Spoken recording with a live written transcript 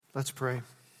Let's pray.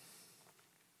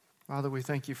 Father, we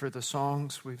thank you for the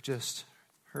songs we've just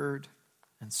heard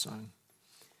and sung,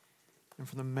 and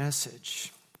for the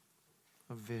message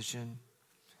of vision,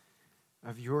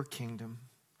 of your kingdom,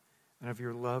 and of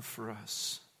your love for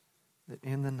us, that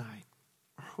in the night,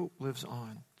 our hope lives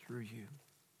on through you.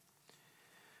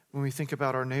 When we think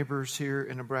about our neighbors here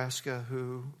in Nebraska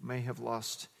who may have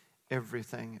lost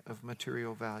everything of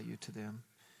material value to them,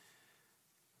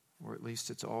 or at least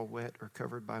it's all wet or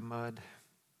covered by mud.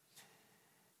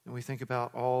 And we think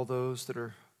about all those that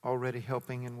are already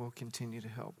helping and will continue to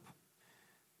help.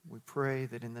 We pray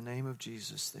that in the name of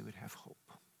Jesus they would have hope.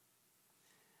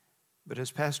 But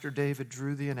as Pastor David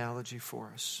drew the analogy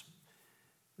for us,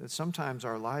 that sometimes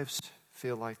our lives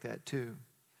feel like that too.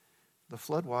 The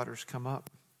floodwaters come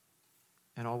up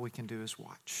and all we can do is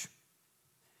watch.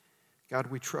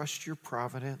 God, we trust your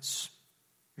providence,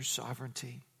 your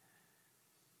sovereignty.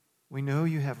 We know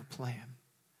you have a plan,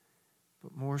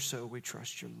 but more so we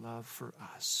trust your love for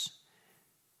us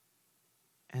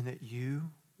and that you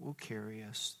will carry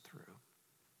us through.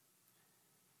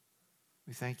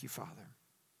 We thank you, Father.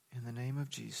 In the name of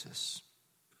Jesus,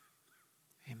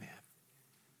 amen.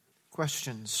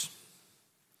 Questions.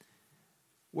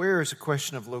 Where is a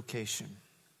question of location?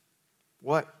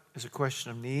 What is a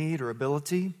question of need or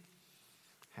ability?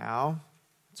 How?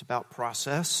 It's about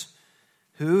process.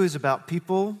 Who is about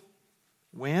people?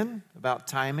 When? About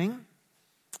timing.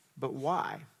 But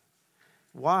why?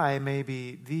 Why may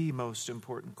be the most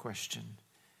important question.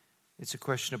 It's a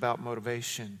question about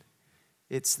motivation.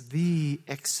 It's the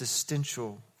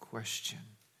existential question.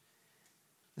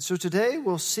 And so today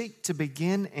we'll seek to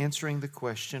begin answering the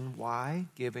question, why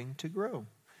giving to grow?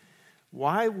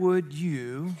 Why would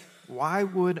you, why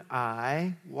would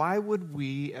I, why would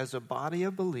we as a body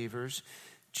of believers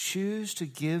choose to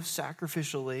give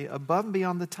sacrificially above and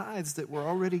beyond the tithes that we're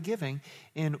already giving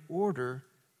in order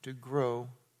to grow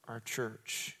our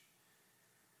church?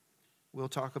 We'll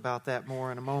talk about that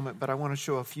more in a moment, but I want to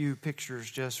show a few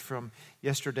pictures just from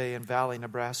yesterday in Valley,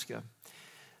 Nebraska.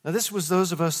 Now, this was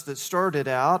those of us that started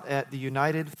out at the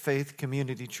United Faith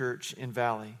Community Church in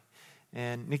Valley.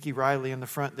 And Nikki Riley in the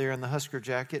front there in the Husker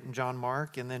jacket, and John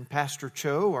Mark, and then Pastor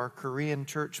Cho, our Korean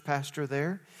church pastor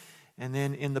there. And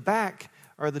then in the back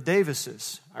are the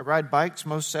Davises. I ride bikes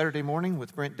most Saturday morning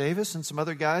with Brent Davis and some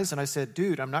other guys, and I said,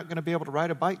 dude, I'm not going to be able to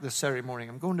ride a bike this Saturday morning.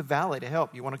 I'm going to Valley to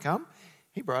help. You want to come?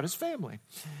 He brought his family.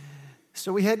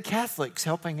 So we had Catholics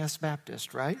helping us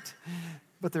Baptists, right?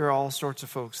 But there are all sorts of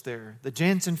folks there. The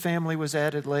Jansen family was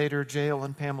added later. Jael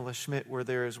and Pamela Schmidt were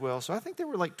there as well. So I think there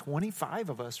were like 25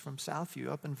 of us from Southview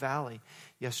up in Valley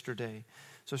yesterday.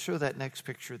 So show that next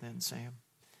picture then, Sam.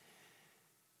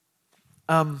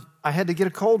 I had to get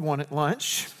a cold one at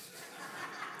lunch.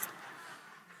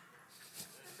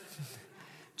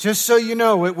 Just so you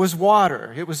know, it was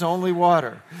water. It was only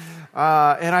water.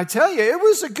 And I tell you, it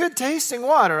was a good tasting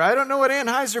water. I don't know what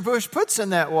Anheuser-Busch puts in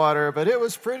that water, but it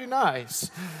was pretty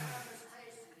nice.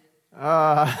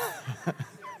 Yeah,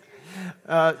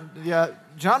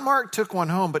 John Mark took one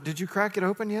home, but did you crack it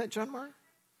open yet, John Mark?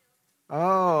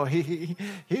 Oh, he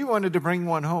wanted to bring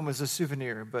one home as a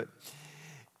souvenir, but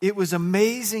it was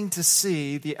amazing to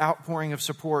see the outpouring of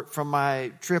support from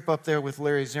my trip up there with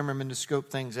Larry Zimmerman to scope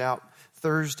things out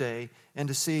Thursday, and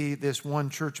to see this one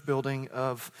church building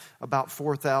of about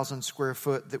 4,000 square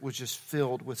foot that was just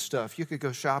filled with stuff. You could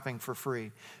go shopping for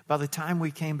free. By the time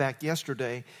we came back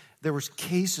yesterday, there was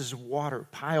cases of water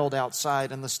piled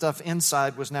outside, and the stuff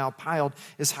inside was now piled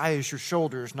as high as your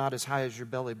shoulders, not as high as your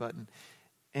belly button.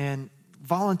 And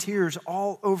volunteers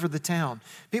all over the town.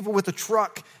 People with a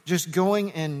truck just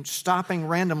going and stopping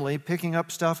randomly, picking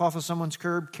up stuff off of someone's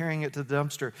curb, carrying it to the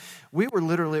dumpster. We were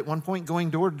literally at one point going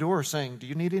door to door saying, do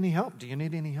you need any help? Do you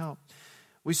need any help?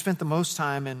 We spent the most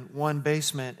time in one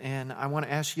basement, and I want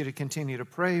to ask you to continue to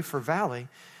pray for Valley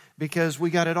because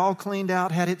we got it all cleaned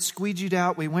out, had it squeegeed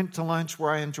out. We went to lunch where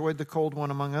I enjoyed the cold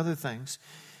one, among other things.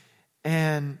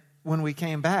 And when we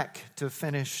came back to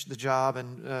finish the job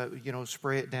and,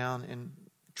 spray it down and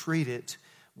treat it,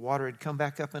 water had come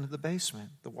back up into the basement.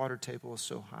 The water table was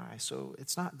so high. So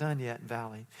it's not done yet in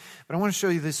Valley. But I want to show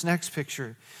you this next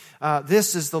picture.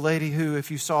 This is the lady who, if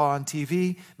you saw on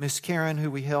TV, Miss Karen, who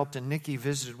we helped, and Nikki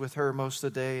visited with her most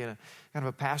of the day, and kind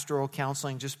of a pastoral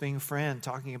counseling, just being a friend,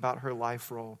 talking about her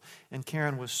life role. And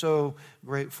Karen was so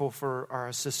grateful for our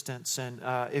assistance. And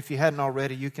if you hadn't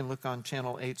already, you can look on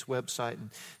Channel 8's website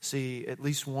and see at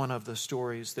least one of the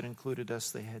stories that included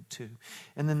us. They had two.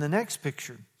 And then the next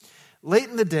picture. Late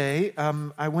in the day,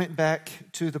 I went back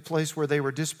to the place where they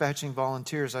were dispatching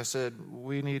volunteers. I said,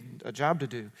 we need a job to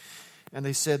do. And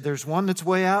they said, there's one that's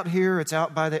way out here. It's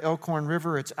out by the Elkhorn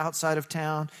River. It's outside of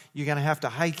town. You're going to have to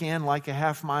hike in like a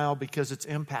half mile because it's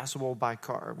impassable by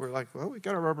car. We're like, well, we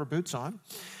got our rubber boots on.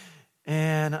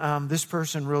 And this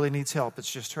person really needs help.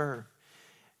 It's just her.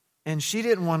 And she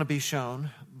didn't want to be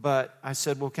shown, but I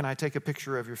said, well, can I take a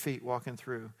picture of your feet walking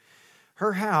through?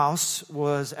 Her house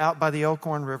was out by the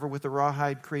Elkhorn River with the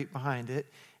Rawhide Creek behind it,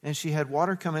 and she had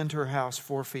water come into her house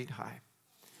 4 feet high.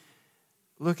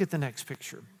 Look at the next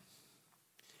picture.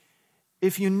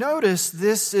 If you notice,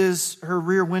 this is her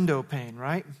rear window pane,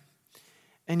 right?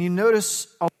 And you notice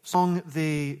along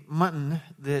the mutton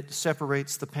that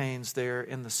separates the panes there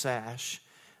in the sash,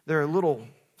 there are little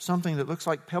something that looks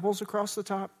like pebbles across the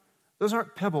top. Those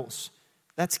aren't pebbles.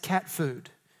 That's cat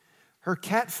food. Her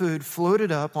cat food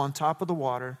floated up on top of the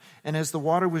water, and as the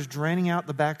water was draining out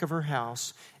the back of her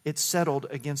house, it settled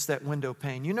against that window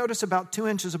pane. You notice about 2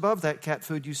 inches above that cat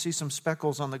food, you see some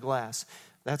speckles on the glass.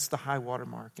 That's the high water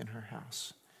mark in her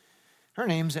house. Her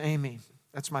name's Amy.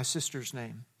 That's my sister's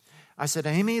name. I said,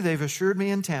 Amy, they've assured me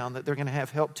in town that they're going to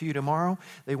have help to you tomorrow.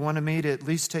 They wanted me to at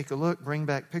least take a look, bring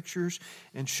back pictures,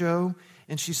 and show.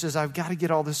 And she says, I've got to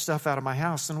get all this stuff out of my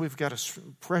house, and we've got to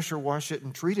pressure wash it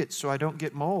and treat it so I don't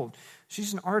get mold.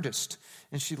 She's an artist,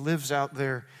 and she lives out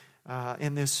there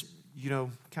in this,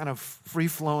 kind of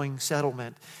free-flowing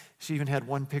settlement. She even had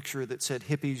one picture that said,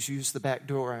 hippies use the back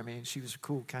door. I mean, she was a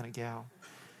cool kind of gal.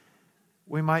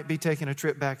 We might be taking a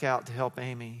trip back out to help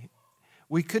Amy.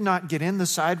 We could not get in the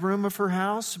side room of her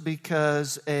house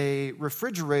because a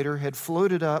refrigerator had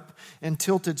floated up and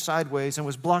tilted sideways and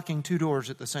was blocking 2 doors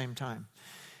at the same time.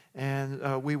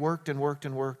 And we worked and worked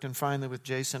and worked, and finally with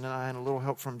Jason and I and a little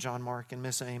help from John Mark and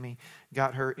Miss Amy,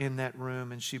 got her in that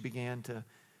room, and she began to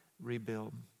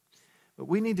rebuild. But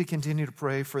we need to continue to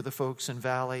pray for the folks in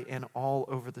Valley and all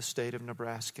over the state of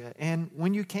Nebraska. And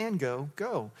when you can go,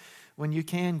 go. When you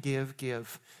can give,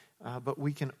 give. But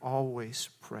we can always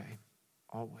pray.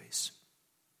 Always.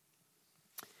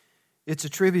 It's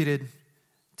attributed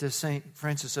to St.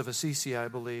 Francis of Assisi, I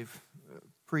believe.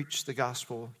 Preach the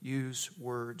gospel, use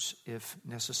words if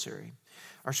necessary.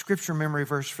 Our scripture memory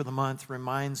verse for the month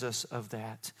reminds us of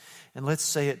that. And let's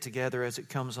say it together as it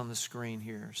comes on the screen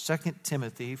here. 2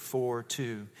 Timothy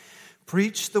 4:2.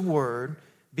 Preach the word,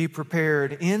 be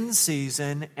prepared in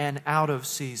season and out of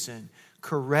season.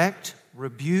 Correct,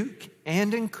 rebuke,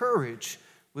 and encourage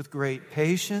with great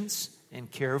patience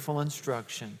and careful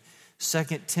instruction.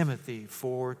 2 Timothy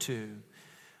 4:2.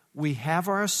 We have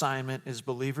our assignment as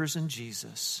believers in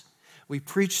Jesus. We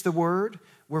preach the word.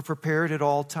 We're prepared at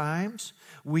all times.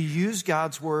 We use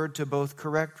God's word to both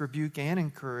correct, rebuke, and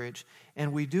encourage.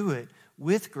 And we do it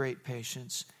with great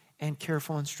patience and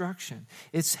careful instruction.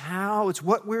 It's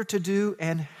what we're to do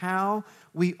and how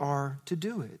we are to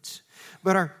do it.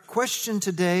 But our question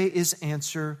today is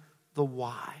answer the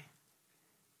why.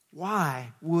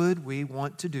 Why would we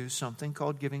want to do something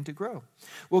called Giving to Grow?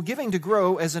 Well, Giving to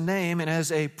Grow as a name and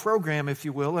as a program, if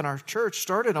you will, in our church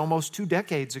started almost 2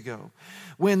 decades ago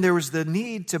when there was the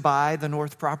need to buy the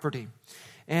north property.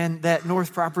 And that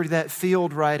north property, that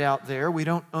field right out there, we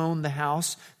don't own the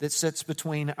house that sits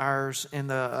between ours and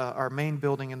our main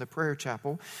building and the prayer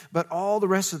chapel, but all the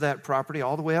rest of that property,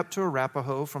 all the way up to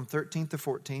Arapahoe from 13th to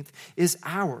 14th, is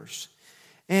ours.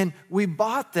 And we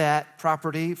bought that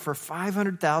property for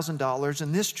 $500,000,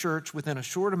 and this church, within a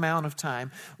short amount of time,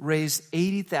 raised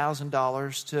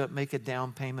 $80,000 to make a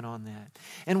down payment on that.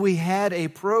 And we had a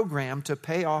program to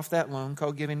pay off that loan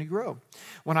called Giving to Grow.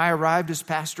 When I arrived as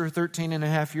pastor 13 and a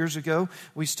half years ago,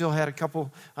 we still had a couple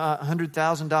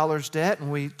 $100,000 debt,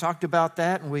 and we talked about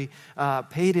that, and we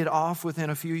paid it off within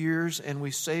a few years, and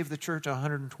we saved the church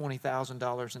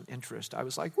 $120,000 in interest. I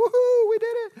was like, woohoo, we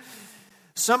did it.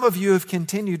 Some of you have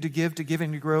continued to give to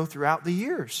Giving to Grow throughout the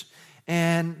years.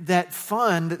 And that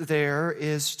fund there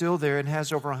is still there and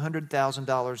has over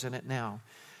 $100,000 in it now.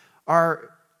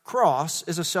 Our cross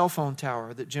is a cell phone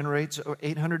tower that generates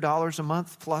 $800 a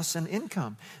month plus an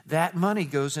income. That money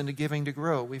goes into Giving to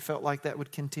Grow. We felt like that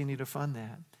would continue to fund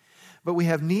that. But we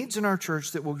have needs in our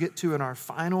church that we'll get to in our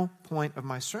final point of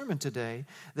my sermon today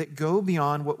that go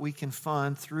beyond what we can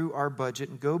fund through our budget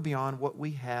and go beyond what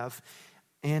we have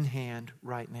in hand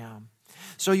right now.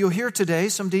 So you'll hear today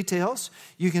some details.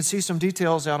 You can see some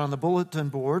details out on the bulletin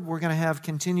board. We're going to have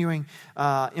continuing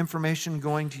information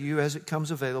going to you as it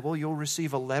comes available. You'll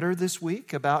receive a letter this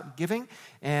week about giving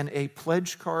and a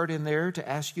pledge card in there to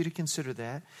ask you to consider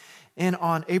that. And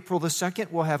on April the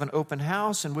 2nd, we'll have an open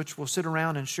house in which we'll sit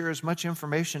around and share as much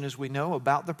information as we know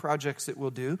about the projects that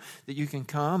we'll do, that you can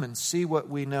come and see what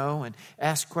we know and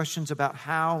ask questions about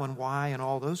how and why and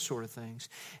all those sort of things.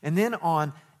 And then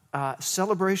on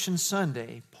Celebration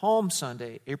Sunday, Palm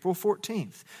Sunday, April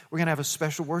 14th, we're going to have a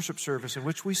special worship service in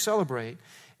which we celebrate.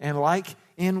 And like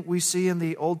we see in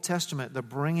the Old Testament, the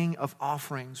bringing of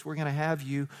offerings, we're going to have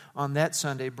you on that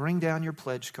Sunday bring down your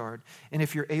pledge card. And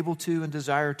if you're able to and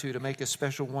desire to make a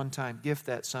special one-time gift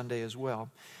that Sunday as well.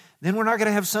 Then we're not going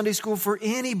to have Sunday school for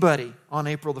anybody on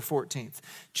April the 14th.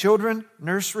 Children,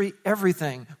 nursery,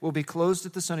 everything will be closed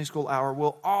at the Sunday school hour.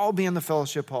 We'll all be in the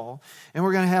fellowship hall. And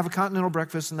we're going to have a continental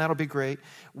breakfast, and that'll be great.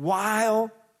 While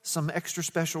some extra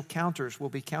special counters will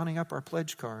be counting up our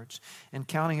pledge cards and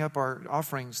counting up our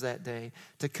offerings that day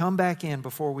to come back in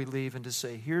before we leave and to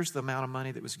say, here's the amount of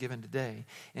money that was given today,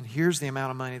 and here's the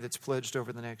amount of money that's pledged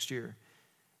over the next year.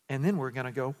 And then we're going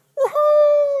to go,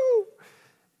 woohoo!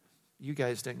 You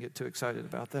guys didn't get too excited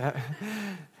about that.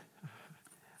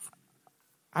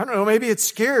 I don't know, maybe it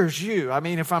scares you. I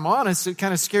mean, if I'm honest, it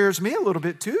kind of scares me a little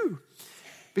bit too.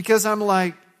 Because I'm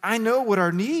like, I know what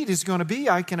our need is going to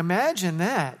be. I can imagine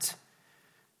that.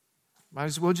 Might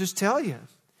as well just tell you.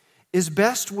 As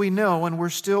best we know, and we're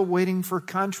still waiting for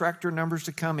contractor numbers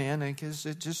to come in, because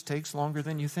it just takes longer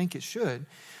than you think it should,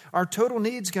 our total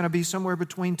need is going to be somewhere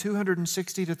between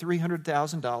 $260,000 to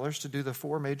 $300,000 to do the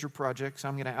 4 major projects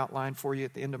I'm going to outline for you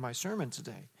at the end of my sermon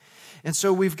today. And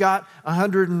so we've got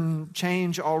 100 and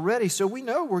change already. So we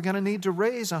know we're going to need to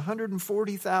raise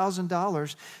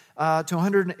 $140,000 to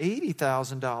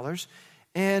 $180,000.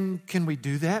 And can we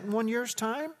do that in 1 year's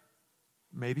time?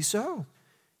 Maybe so,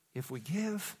 if we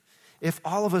give. If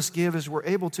all of us give as we're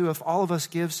able to, if all of us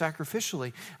give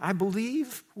sacrificially, I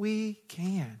believe we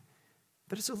can.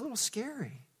 But it's a little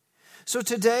scary. So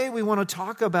today we want to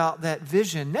talk about that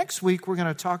vision. Next week we're going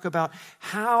to talk about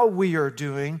how we are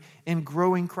doing in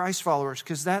growing Christ followers,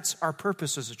 because that's our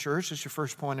purpose as a church. That's your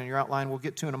first point in your outline we'll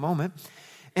get to in a moment.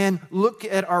 And look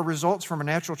at our results from a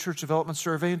natural church development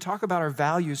survey and talk about our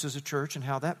values as a church and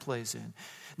how that plays in.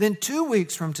 Then 2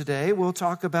 weeks from today, we'll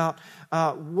talk about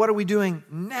what are we doing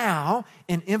now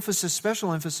in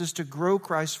special emphasis to grow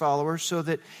Christ followers so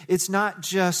that it's not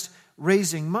just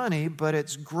raising money, but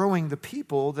it's growing the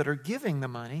people that are giving the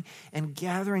money and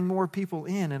gathering more people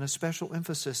in a special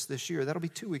emphasis this year. That'll be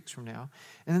 2 weeks from now.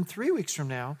 And then 3 weeks from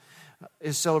now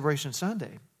is Celebration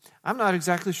Sunday. I'm not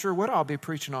exactly sure what I'll be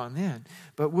preaching on then,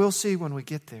 but we'll see when we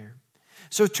get there.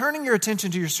 So turning your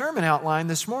attention to your sermon outline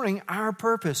this morning, our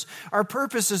purpose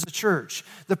as a church,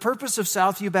 the purpose of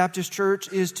Southview Baptist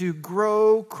Church is to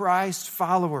grow Christ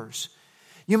followers.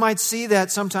 You might see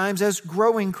that sometimes as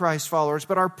growing Christ followers,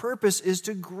 but our purpose is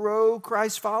to grow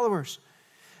Christ followers.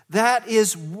 That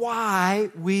is why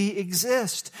we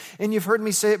exist. And you've heard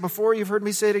me say it before, you've heard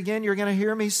me say it again, you're going to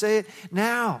hear me say it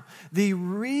now. The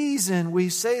reason we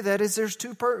say that is there's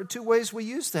two ways we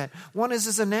use that. One is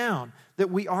as a noun, that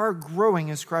we are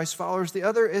growing as Christ followers. The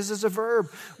other is as a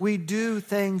verb. We do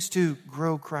things to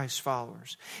grow Christ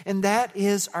followers. And that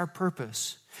is our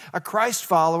purpose. A Christ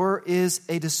follower is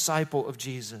a disciple of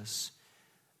Jesus,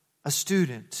 a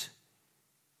student,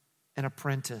 an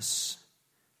apprentice,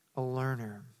 a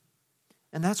learner.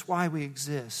 And that's why we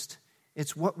exist.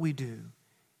 It's what we do.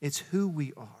 It's who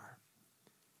we are.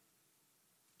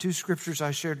 2 scriptures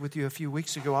I shared with you a few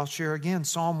weeks ago, I'll share again.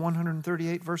 Psalm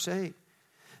 138, verse 8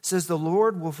 says, "The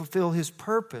Lord will fulfill His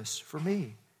purpose for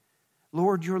me.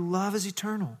 Lord, your love is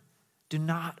eternal. Do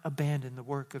not abandon the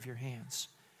work of your hands."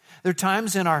 There are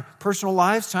times in our personal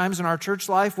lives, times in our church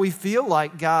life, we feel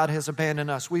like God has abandoned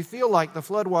us. We feel like the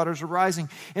floodwaters are rising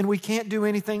and we can't do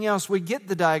anything else. We get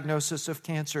the diagnosis of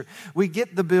cancer. We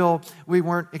get the bill we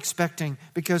weren't expecting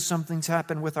because something's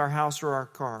happened with our house or our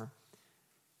car.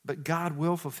 But God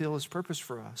will fulfill His purpose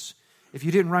for us. If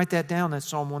you didn't write that down, that's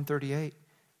Psalm 138,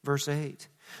 verse 8.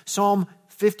 Psalm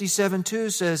 57:2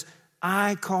 says,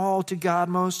 "I call to God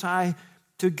Most High,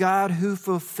 to God who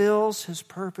fulfills His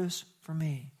purpose for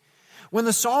me." When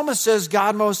the psalmist says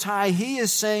God Most High, he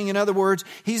is saying, in other words,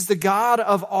 He's the God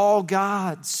of all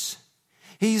gods.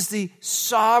 He's the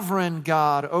sovereign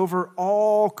God over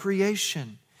all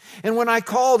creation. And when I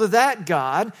call to that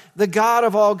God, the God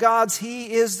of all gods,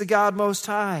 He is the God Most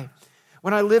High.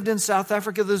 When I lived in South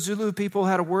Africa, the Zulu people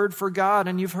had a word for God,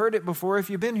 and you've heard it before if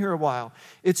you've been here a while.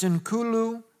 It's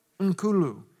Nkulu,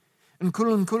 Nkulu.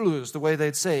 Nkulu, Nkulu is the way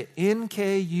they'd say it.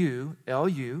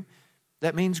 N-K-U-L-U.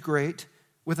 That means great,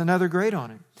 with another great on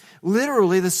it.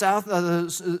 Literally, the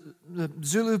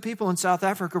Zulu people in South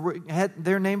Africa had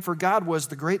their name for God was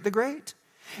the Great, the Great.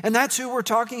 And that's who we're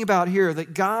talking about here,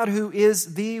 that God who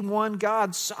is the one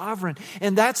God, sovereign.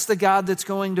 And that's the God that's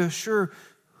going to assure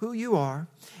who you are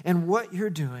and what you're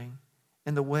doing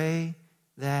and the way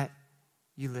that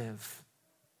you live.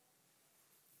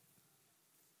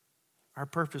 Our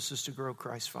purpose is to grow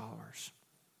Christ followers.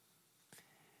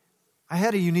 I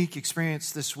had a unique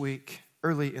experience this week,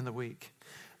 early in the week.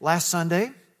 Last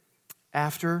Sunday,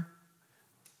 after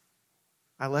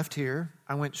I left here,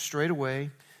 I went straight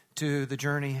away to the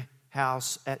Journey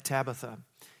House at Tabitha.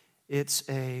 It's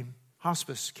a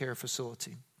hospice care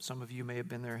facility. Some of you may have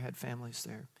been there, had families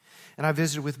there. And I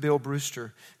visited with Bill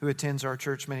Brewster, who attends our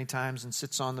church many times and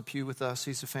sits on the pew with us.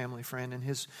 He's a family friend. And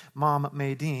his mom,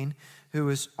 Maydeen, who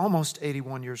is almost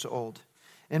 81 years old.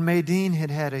 And Maydeen had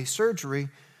had a surgery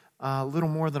a little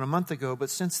more than a month ago,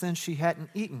 but since then she hadn't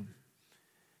eaten.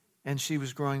 And she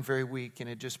was growing very weak and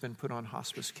had just been put on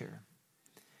hospice care.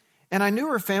 And I knew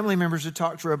her family members had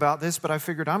talked to her about this, but I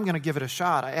figured I'm going to give it a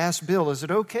shot. I asked Bill, is it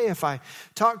okay if I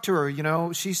talk to her? You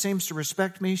know, she seems to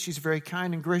respect me. She's very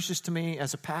kind and gracious to me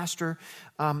as a pastor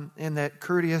in that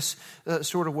courteous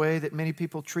sort of way that many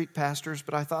people treat pastors.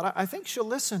 But I thought, I think she'll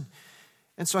listen.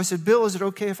 And so I said, Bill, is it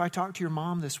okay if I talk to your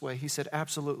mom this way? He said,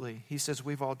 absolutely. He says,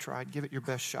 we've all tried. Give it your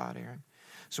best shot, Aaron.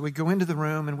 So we go into the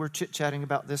room and we're chit-chatting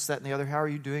about this, that, and the other. How are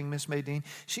you doing, Miss Maydeen?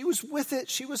 She was with it.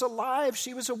 She was alive.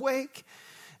 She was awake.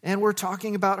 And we're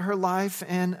talking about her life,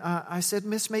 and I said,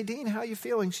 Miss Maydeen, how are you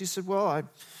feeling? She said, well, I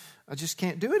just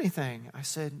can't do anything. I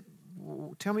said,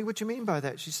 well, tell me what you mean by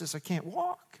that. She says, I can't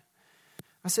walk.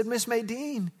 I said, Miss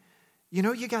Maydeen, you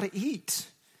know you got to eat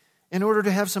in order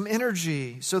to have some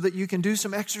energy so that you can do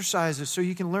some exercises so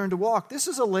you can learn to walk. This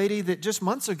is a lady that just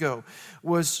months ago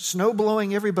was snow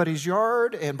blowing everybody's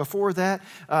yard, and before that,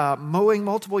 mowing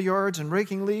multiple yards and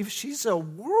raking leaves. She's a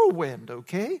whirlwind,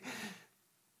 okay?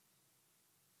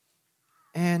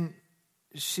 And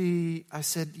I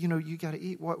said, you know, you got to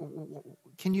eat. What,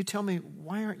 can you tell me,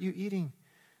 why aren't you eating?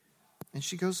 And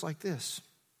she goes like this.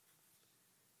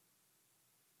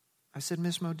 I said,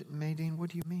 Miss Maydeen, what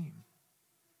do you mean?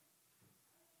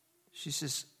 She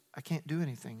says, I can't do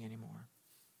anything anymore.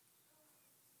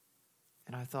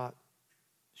 And I thought,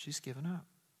 she's given up.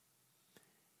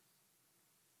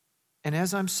 And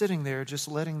as I'm sitting there, just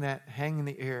letting that hang in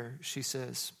the air, she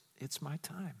says, it's my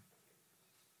time.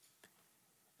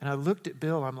 And I looked at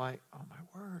Bill, I'm like, oh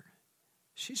my word,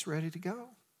 she's ready to go.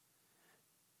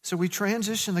 So we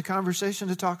transitioned the conversation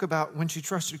to talk about when she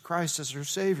trusted Christ as her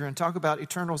Savior, and talk about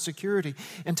eternal security,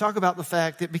 and talk about the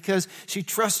fact that because she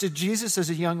trusted Jesus as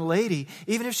a young lady,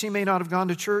 even if she may not have gone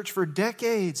to church for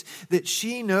decades, that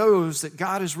she knows that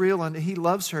God is real and that He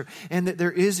loves her and that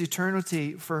there is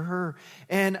eternity for her.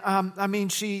 And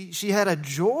she had a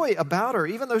joy about her,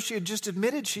 even though she had just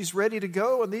admitted she's ready to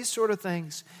go and these sort of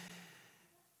things.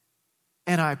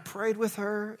 And I prayed with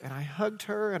her, and I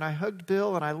hugged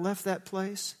Bill, and I left that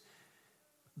place.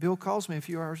 Bill calls me a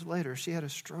few hours later. She had a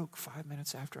stroke 5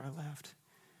 minutes after I left.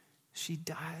 She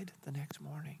died the next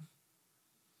morning.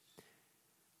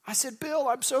 I said, Bill,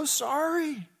 I'm so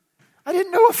sorry. I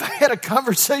didn't know if I had a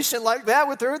conversation like that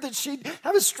with her that she'd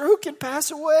have a stroke and pass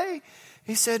away.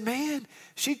 He said, man,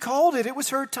 she called it. It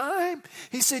was her time.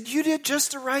 He said, you did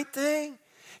just the right thing.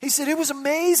 He said, it was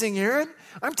amazing, Aaron.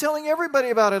 I'm telling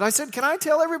everybody about it. I said, can I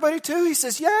tell everybody too? He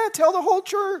says, yeah, tell the whole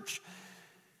church.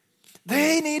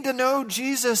 They need to know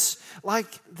Jesus like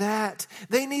that.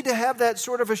 They need to have that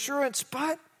sort of assurance.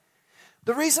 But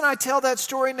the reason I tell that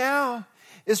story now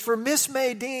is for Miss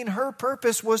Maydeen, her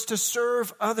purpose was to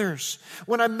serve others.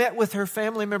 When I met with her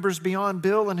family members beyond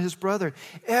Bill and his brother,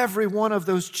 every one of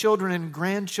those children and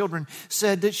grandchildren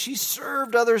said that she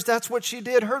served others. That's what she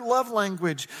did. Her love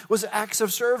language was acts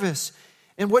of service.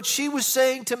 And what she was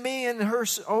saying to me in her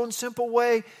own simple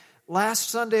way last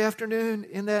Sunday afternoon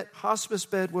in that hospice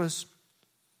bed was,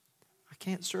 I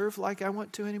can't serve like I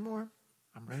want to anymore.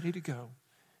 I'm ready to go.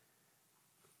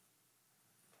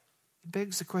 It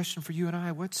begs the question for you and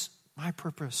I, what's my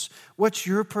purpose? What's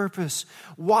your purpose?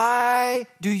 Why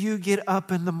do you get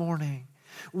up in the morning?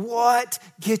 What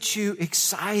gets you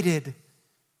excited?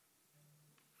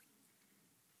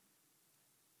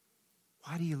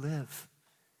 Why do you live?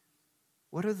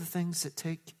 What are the things that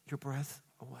take your breath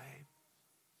away?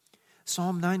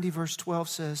 Psalm 90 verse 12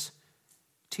 says,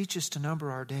 teach us to number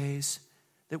our days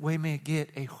that we may get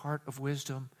a heart of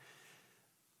wisdom.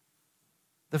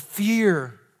 The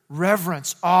fear,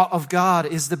 reverence, awe of God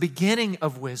is the beginning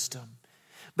of wisdom.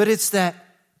 But it's that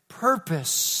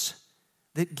purpose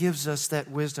that gives us that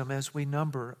wisdom as we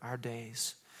number our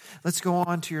days. Let's go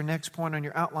on to your next point on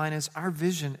your outline is our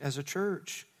vision as a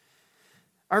church.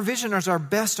 Our vision is our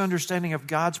best understanding of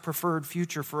God's preferred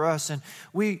future for us. And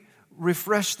we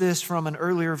refreshed this from an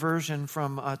earlier version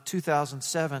from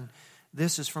 2007.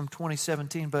 This is from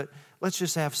 2017, but let's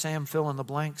just have Sam fill in the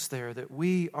blanks there, that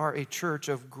we are a church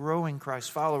of growing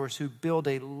Christ followers who build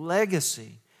a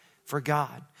legacy for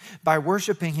God by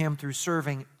worshiping Him through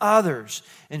serving others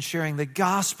and sharing the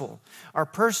gospel. Our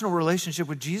personal relationship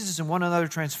with Jesus and one another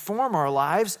transform our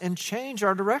lives and change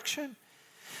our direction.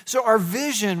 So our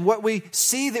vision, what we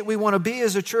see that we want to be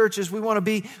as a church, is we want to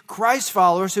be Christ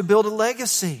followers who build a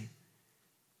legacy.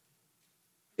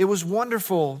 It was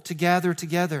wonderful to gather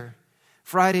together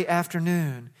Friday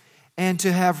afternoon and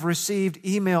to have received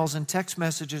emails and text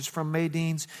messages from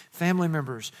Madine's family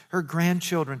members, her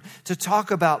grandchildren, to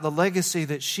talk about the legacy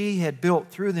that she had built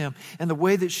through them and the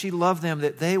way that she loved them,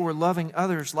 that they were loving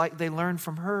others like they learned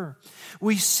from her.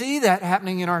 We see that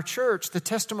happening in our church, the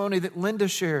testimony that Linda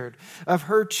shared of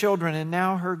her children and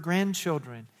now her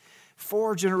grandchildren.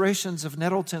 4 generations of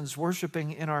Nettletons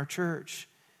worshiping in our church.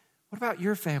 What about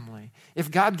your family?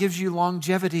 If God gives you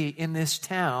longevity in this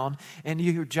town and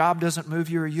your job doesn't move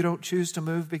you or you don't choose to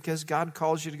move because God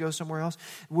calls you to go somewhere else,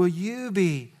 will you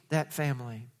be that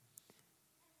family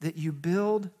that you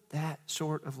build that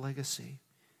sort of legacy?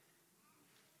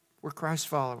 We're Christ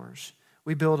followers.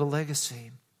 We build a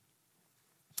legacy.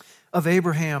 Of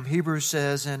Abraham, Hebrews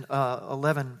says in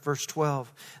 11, verse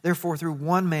 12, therefore through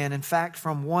one man, in fact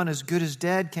from one as good as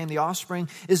dead, came the offspring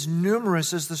as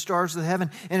numerous as the stars of the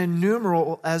heaven and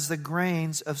innumerable as the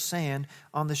grains of sand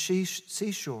on the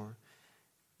seashore.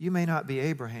 You may not be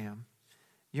Abraham.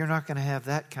 You're not going to have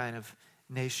that kind of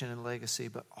nation and legacy,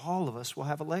 but all of us will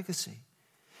have a legacy.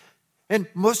 And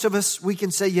most of us, we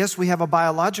can say, yes, we have a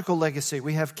biological legacy.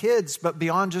 We have kids, but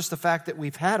beyond just the fact that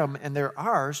we've had them and they're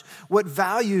ours, what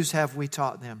values have we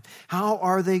taught them? How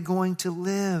are they going to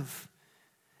live?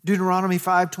 Deuteronomy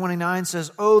 5:29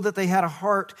 says, oh, that they had a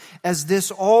heart as this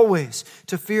always,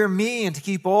 to fear me and to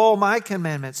keep all my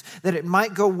commandments, that it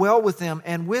might go well with them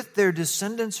and with their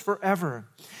descendants forever.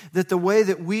 That the way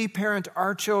that we parent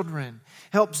our children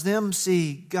helps them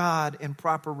see God in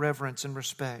proper reverence and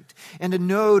respect, and to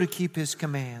know to keep His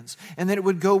commands, and that it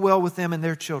would go well with them and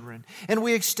their children. And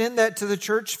we extend that to the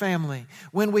church family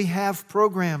when we have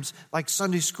programs like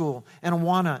Sunday School and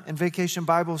Awana and Vacation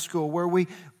Bible School, where we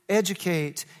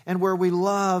educate and where we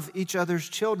love each other's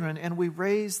children and we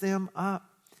raise them up.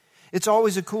 It's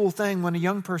always a cool thing when a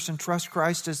young person trusts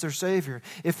Christ as their Savior.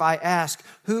 If I ask,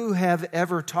 who have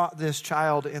ever taught this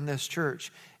child in this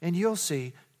church? And you'll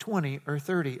see 20 or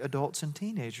 30 adults and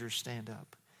teenagers stand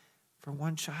up for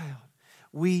one child.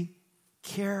 We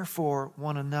care for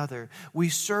one another. We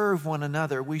serve one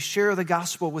another. We share the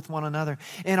gospel with one another.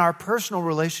 And our personal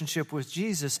relationship with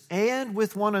Jesus and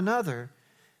with one another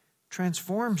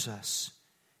transforms us.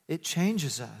 It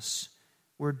changes us.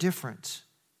 We're different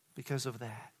because of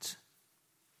that.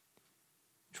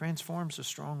 Transforms a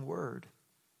strong word.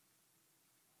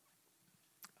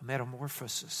 A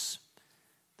metamorphosis.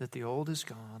 That the old is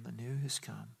gone, the new has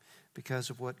come because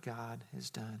of what God has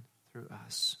done through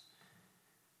us.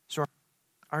 So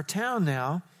our town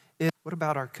now is, what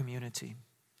about our community?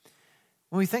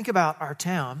 When we think about our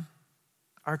town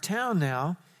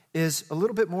now is a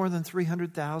little bit more than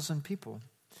 300,000 people.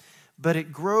 But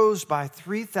it grows by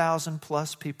 3,000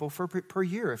 plus people per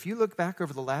year. If you look back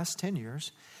over the last 10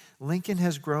 years, Lincoln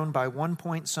has grown by 1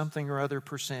 point something or other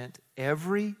 %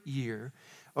 every year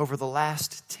over the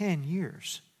last 10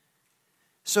 years.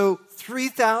 So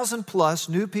 3,000 plus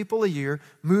new people a year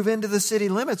move into the city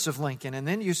limits of Lincoln. And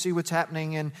then you see what's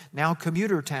happening in now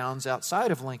commuter towns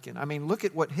outside of Lincoln. I mean, look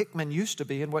at what Hickman used to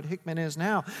be and what Hickman is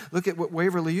now. Look at what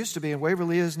Waverly used to be and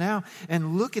Waverly is now.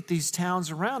 And look at these towns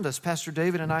around us. Pastor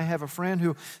David and I have a friend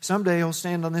who someday he'll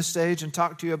stand on this stage and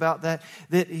talk to you about that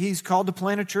he's called to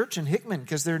plant a church in Hickman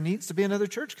because there needs to be another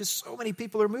church because so many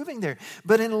people are moving there.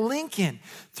 But in Lincoln,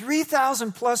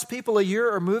 3,000 plus people a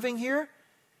year are moving here.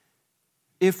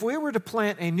 If we were to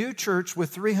plant a new church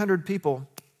with 300 people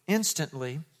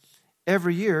instantly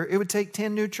every year, it would take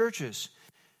 10 new churches.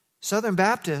 Southern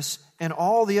Baptists and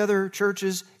all the other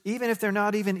churches, even if they're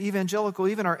not even evangelical,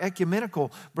 even our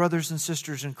ecumenical brothers and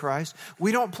sisters in Christ,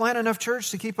 we don't plant enough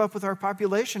church to keep up with our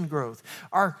population growth.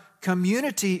 Our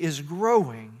community is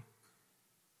growing.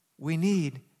 We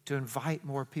need to invite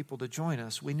more people to join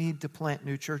us. We need to plant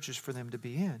new churches for them to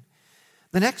be in.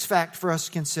 The next fact for us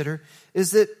to consider is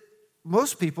that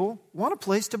most people want a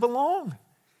place to belong.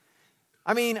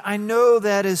 I mean, I know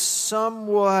that is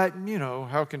somewhat,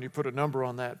 how can you put a number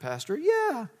on that, Pastor?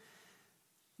 Yeah.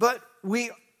 But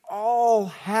we all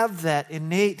have that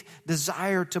innate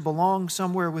desire to belong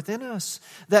somewhere within us.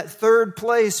 That third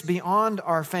place beyond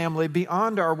our family,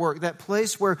 beyond our work. That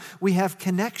place where we have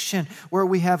connection, where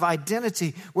we have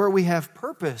identity, where we have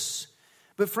purpose.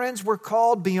 But friends, we're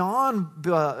called beyond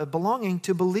belonging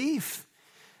to belief.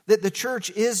 that the church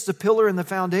is the pillar and the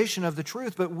foundation of the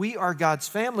truth, but we are God's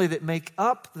family that make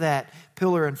up that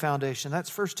pillar and foundation. That's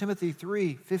 1 Timothy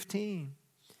 3:15.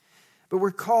 But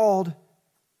we're called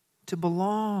to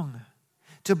belong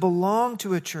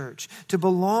to a church, to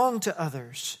belong to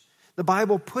others. The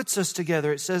Bible puts us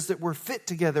together. It says that we're fit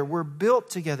together, we're built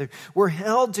together, we're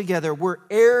held together, we're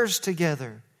heirs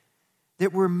together,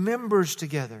 that we're members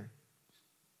together.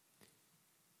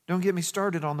 Don't get me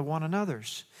started on the one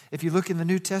another's. If you look in the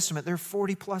New Testament, there are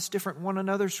 40 plus different one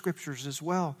another scriptures as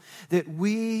well, that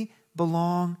we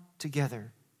belong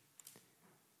together.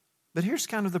 But here's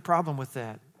kind of the problem with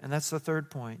that, and that's the third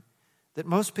point, that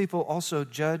most people also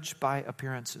judge by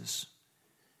appearances.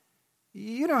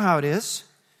 You know how it is.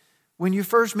 When you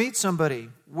first meet somebody,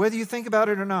 whether you think about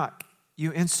it or not,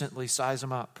 you instantly size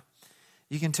them up.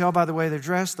 You can tell by the way they're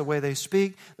dressed, the way they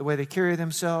speak, the way they carry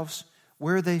themselves,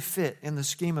 where they fit in the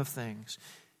scheme of things.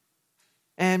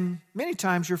 And many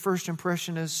times your first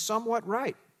impression is somewhat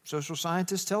right. Social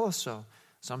scientists tell us so.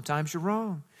 Sometimes you're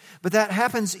wrong. But that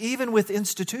happens even with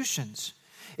institutions.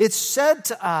 It's said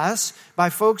to us by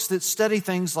folks that study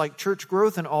things like church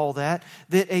growth and all that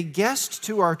a guest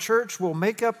to our church will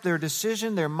make up their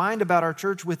decision, their mind about our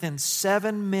church within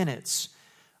 7 minutes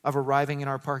of arriving in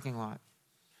our parking lot.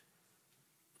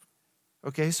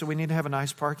 Okay, so we need to have a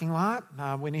nice parking lot.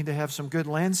 We need to have some good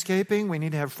landscaping. We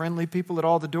need to have friendly people at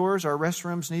all the doors. Our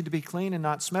restrooms need to be clean and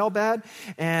not smell bad.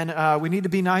 And we need to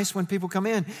be nice when people come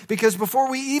in. Because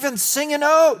before we even sing a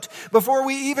note, before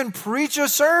we even preach a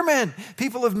sermon,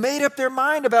 people have made up their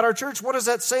mind about our church. What does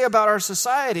that say about our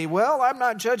society? Well, I'm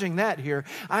not judging that here.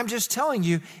 I'm just telling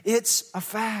you it's a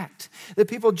fact that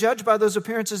people judge by those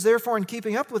appearances. Therefore, in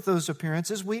keeping up with those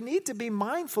appearances, we need to be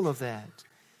mindful of that.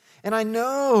 And I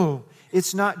know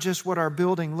it's not just what our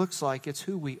building looks like, it's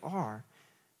who we are.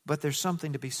 But there's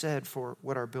something to be said for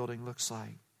what our building looks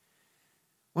like.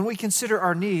 When we consider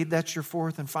our need, that's your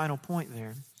fourth and final point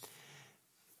there.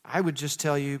 I would just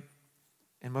tell you,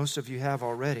 and most of you have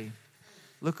already,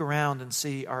 look around and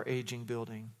see our aging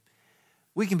building.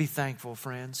 We can be thankful,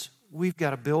 friends. We've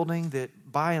got a building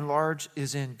that by and large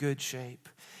is in good shape.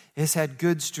 Has had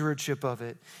good stewardship of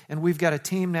it. And we've got a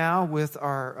team now with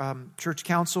our church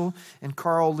council and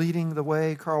Carl leading the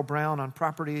way, Carl Brown on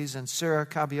properties and Sarah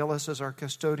Cabielas as our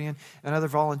custodian and other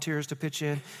volunteers to pitch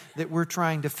in, that we're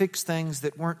trying to fix things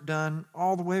that weren't done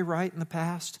all the way right in the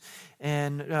past.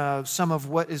 And some of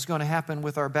what is going to happen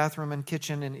with our bathroom and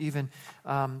kitchen and even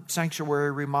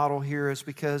sanctuary remodel here is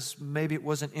because maybe it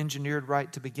wasn't engineered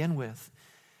right to begin with.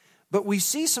 But we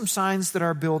see some signs that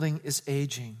our building is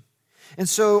aging. And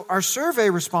so our survey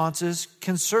responses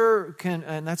can,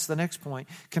 and that's the next point,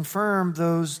 confirm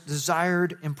those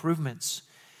desired improvements.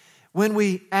 When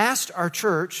we asked our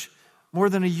church more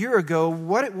than a year ago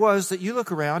what it was that you look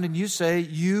around and you say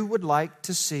you would like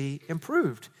to see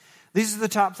improved, these are the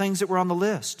top things that were on the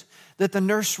list. That the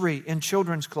nursery in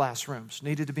children's classrooms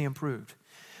needed to be improved.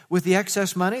 With the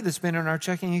excess money that's been in our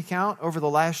checking account over the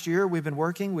last year, we've been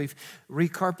working. We've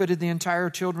recarpeted the entire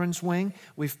children's wing.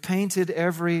 We've painted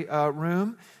every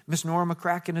room. Miss Nora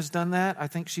McCracken has done that. I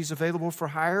think she's available for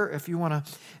hire. If you want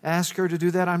to ask her to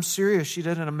do that, I'm serious. She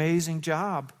did an amazing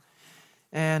job.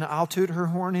 And I'll toot her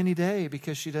horn any day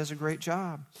because she does a great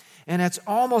job. And it's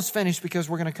almost finished because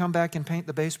we're going to come back and paint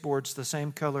the baseboards the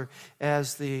same color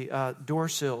as the door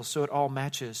sills so it all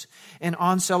matches. And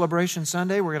on Celebration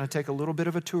Sunday, we're going to take a little bit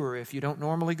of a tour. If you don't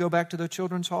normally go back to the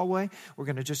children's hallway, we're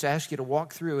going to just ask you to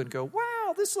walk through and go,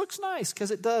 wow, this looks nice,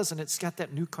 because it does, and it's got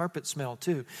that new carpet smell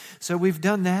too. So we've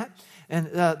done that, and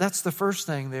that's the first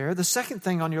thing there. The second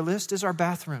thing on your list is our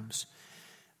bathrooms.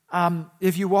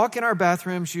 If you walk in our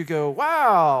bathrooms, you go,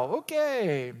 wow,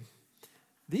 okay.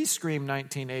 These scream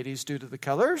 1980s due to the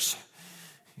colors.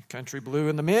 Country blue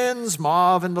in the men's,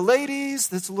 mauve in the ladies.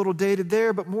 That's a little dated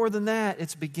there, but more than that,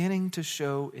 it's beginning to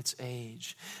show its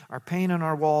age. Our paint on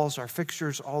our walls, our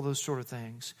fixtures, all those sort of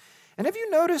things. And have you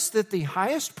noticed that the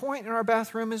highest point in our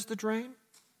bathroom is the drain?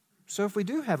 So if we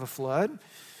do have a flood,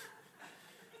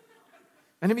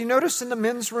 and have you noticed in the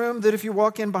men's room that if you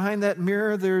walk in behind that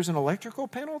mirror, there's an electrical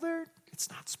panel there? It's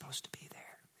not supposed to be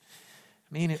there.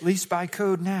 I mean, at least by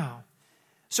code now.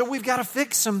 So we've got to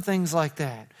fix some things like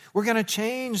that. We're going to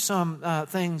change some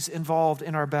things involved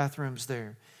in our bathrooms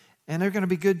there. And they're going to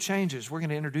be good changes. We're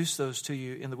going to introduce those to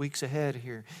you in the weeks ahead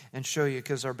here and show you,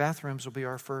 because our bathrooms will be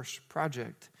our first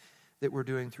project that we're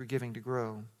doing through Giving to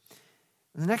Grow.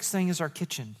 And the next thing is our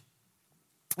kitchen.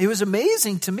 It was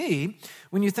amazing to me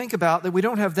when you think about that we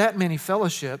don't have that many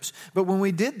fellowships, but when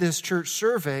we did this church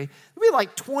survey, we had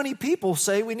like 20 people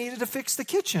say we needed to fix the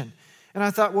kitchen. And I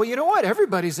thought, well, you know what?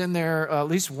 Everybody's in there at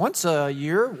least once a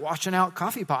year washing out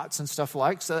coffee pots and stuff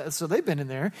so they've been in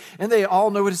there. And they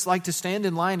all know what it's like to stand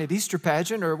in line at Easter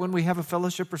pageant or when we have a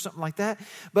fellowship or something like that.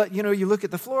 But, you look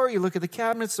at the floor, you look at the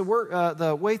cabinets,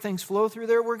 the way things flow through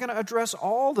there. We're going to address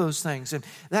all those things. And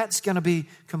that's going to be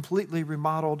completely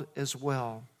remodeled as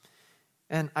well.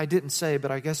 And I didn't say,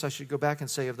 but I guess I should go back and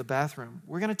say of the bathroom,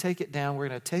 we're going to take it down. We're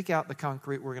going to take out the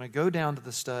concrete. We're going to go down to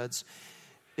the studs.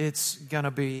 It's going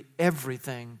to be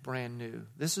everything brand new.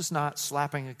 This is not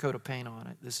slapping a coat of paint on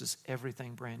it. This is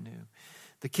everything brand new.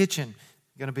 The kitchen,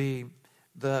 going to be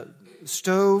the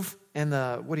stove and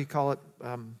the,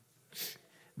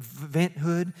 vent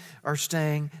hood are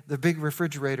staying. The big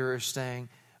refrigerator is staying.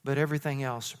 But everything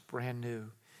else, brand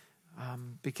new.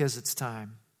 Because it's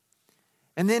time.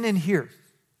 And then in here,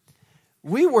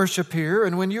 we worship here.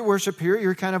 And when you worship here,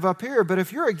 you're kind of up here. But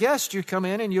if you're a guest, you come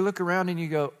in and you look around and you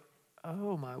go,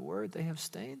 oh, my word, they have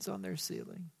stains on their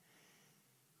ceiling.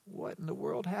 What in the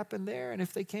world happened there? And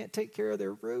if they can't take care of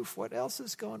their roof, what else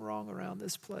is going wrong around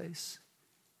this place?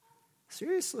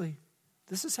 Seriously,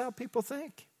 this is how people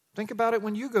think. Think about it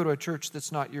when you go to a church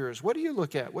that's not yours. What do you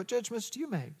look at? What judgments do you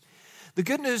make? The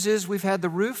good news is we've had the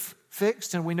roof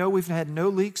fixed, and we know we've had no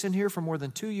leaks in here for more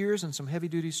than 2 years and some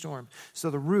heavy-duty storms. So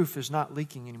the roof is not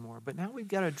leaking anymore. But now we've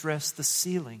got to address the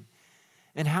ceiling.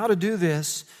 And how to do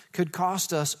this could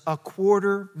cost us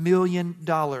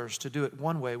 $250,000 to do it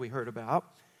one way we heard about.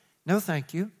 No,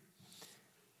 thank you.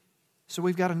 So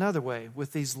we've got another way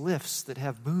with these lifts that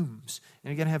have booms.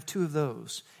 And you're going to have 2 of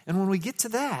those. And when we get to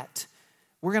that,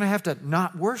 we're going to have to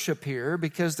not worship here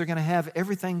because they're going to have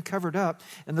everything covered up.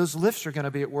 And those lifts are going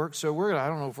to be at work. So I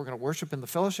don't know if we're going to worship in the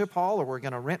fellowship hall or we're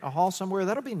going to rent a hall somewhere.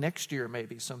 That'll be next year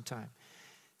maybe sometime.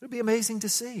 It'll be amazing to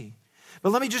see.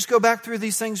 But let me just go back through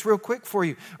these things real quick for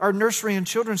you. Our nursery and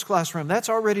children's classroom, that's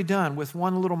already done with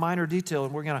one little minor detail,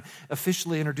 and we're going to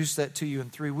officially introduce that to you in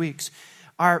 3 weeks.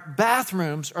 Our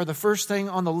bathrooms are the first thing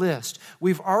on the list.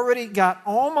 We've already got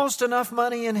almost enough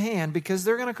money in hand because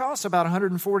they're going to cost about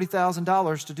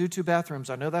 $140,000 to do 2 bathrooms.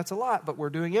 I know that's a lot, but we're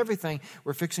doing everything.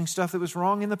 We're fixing stuff that was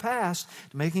wrong in the past,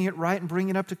 making it right and bringing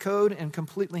it up to code and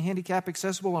completely handicap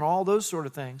accessible and all those sort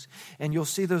of things. And you'll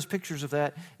see those pictures of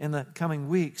that in the coming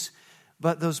weeks.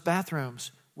 But those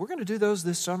bathrooms, we're going to do those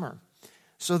this summer.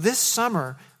 So this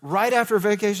summer, right after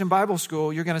Vacation Bible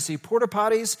School, you're going to see porta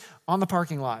potties on the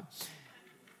parking lot.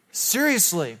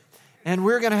 Seriously. And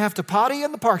we're going to have to potty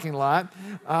in the parking lot.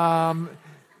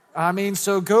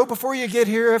 So go before you get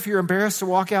here if you're embarrassed to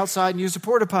walk outside and use a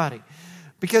porta potty.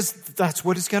 Because that's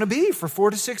what it's going to be for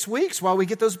 4 to 6 weeks while we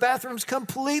get those bathrooms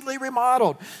completely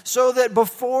remodeled. So that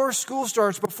before school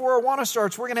starts, before Awana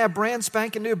starts, we're going to have brand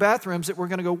spanking new bathrooms that we're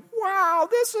going to go, wow,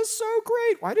 this is so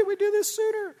great. Why didn't we do this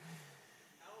sooner?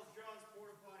 How's John's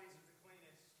porta potties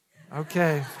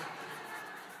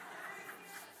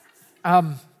at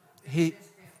the cleanest?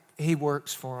 He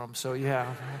works for them, so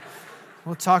yeah.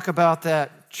 We'll talk about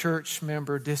that church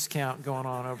member discount going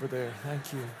on over there.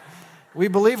 Thank you. We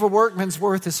believe a workman's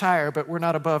worth is higher, but we're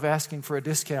not above asking for a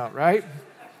discount, right?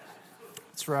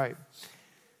 That's right.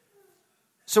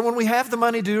 So when we have the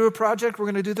money to do a project, we're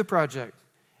going to do the project.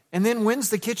 And then when's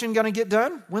the kitchen going to get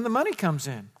done? When the money comes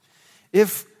in.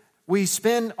 If we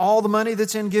spend all the money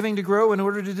that's in Giving to Grow in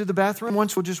order to do the bathroom,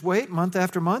 once we'll just wait month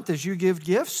after month as you give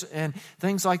gifts and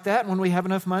things like that. When we have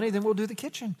enough money, then we'll do the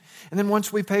kitchen. And then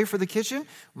once we pay for the kitchen,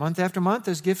 month after month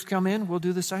as gifts come in, we'll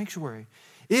do the sanctuary.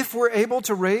 If we're able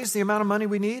to raise the amount of money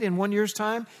we need in 1 year's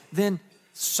time, then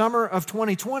summer of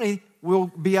 2020 we'll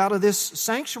be out of this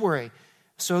sanctuary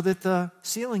so that the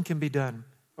ceiling can be done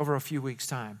over a few weeks'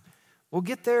 time. We'll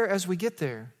get there as we get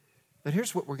there. But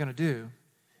here's what we're going to do.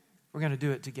 We're going to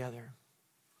do it together.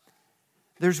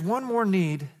 There's one more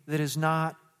need that is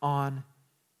not on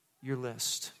your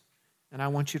list. And I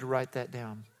want you to write that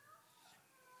down.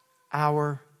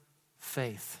 Our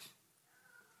faith.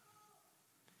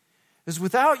 Because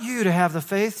without you to have the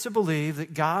faith to believe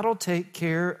that God will take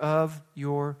care of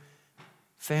your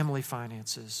family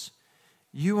finances,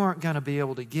 you aren't going to be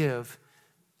able to give,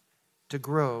 to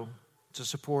grow, to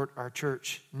support our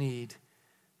church need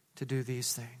to do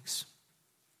these things.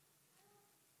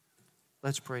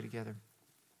 Let's pray together.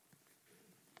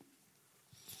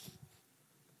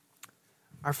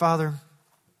 Our Father,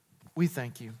 we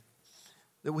thank you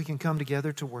that we can come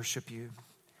together to worship you.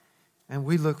 And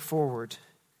we look forward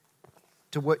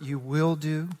to what you will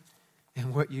do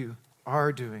and what you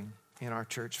are doing in our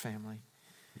church family.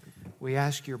 We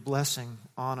ask your blessing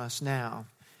on us now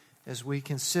as we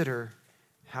consider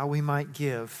how we might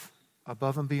give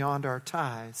above and beyond our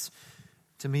tithes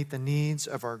to meet the needs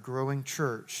of our growing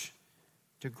church,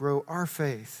 to grow our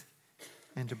faith,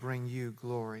 and to bring you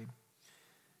glory.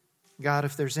 God,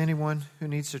 if there's anyone who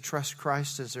needs to trust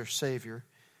Christ as their Savior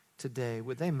today,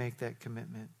 would they make that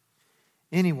commitment?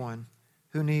 Anyone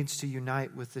who needs to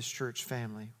unite with this church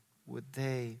family, would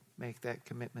they make that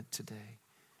commitment today?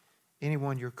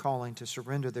 Anyone you're calling to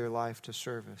surrender their life to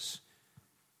service,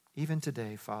 even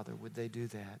today, Father, would they do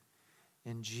that?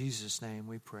 In Jesus' name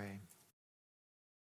we pray.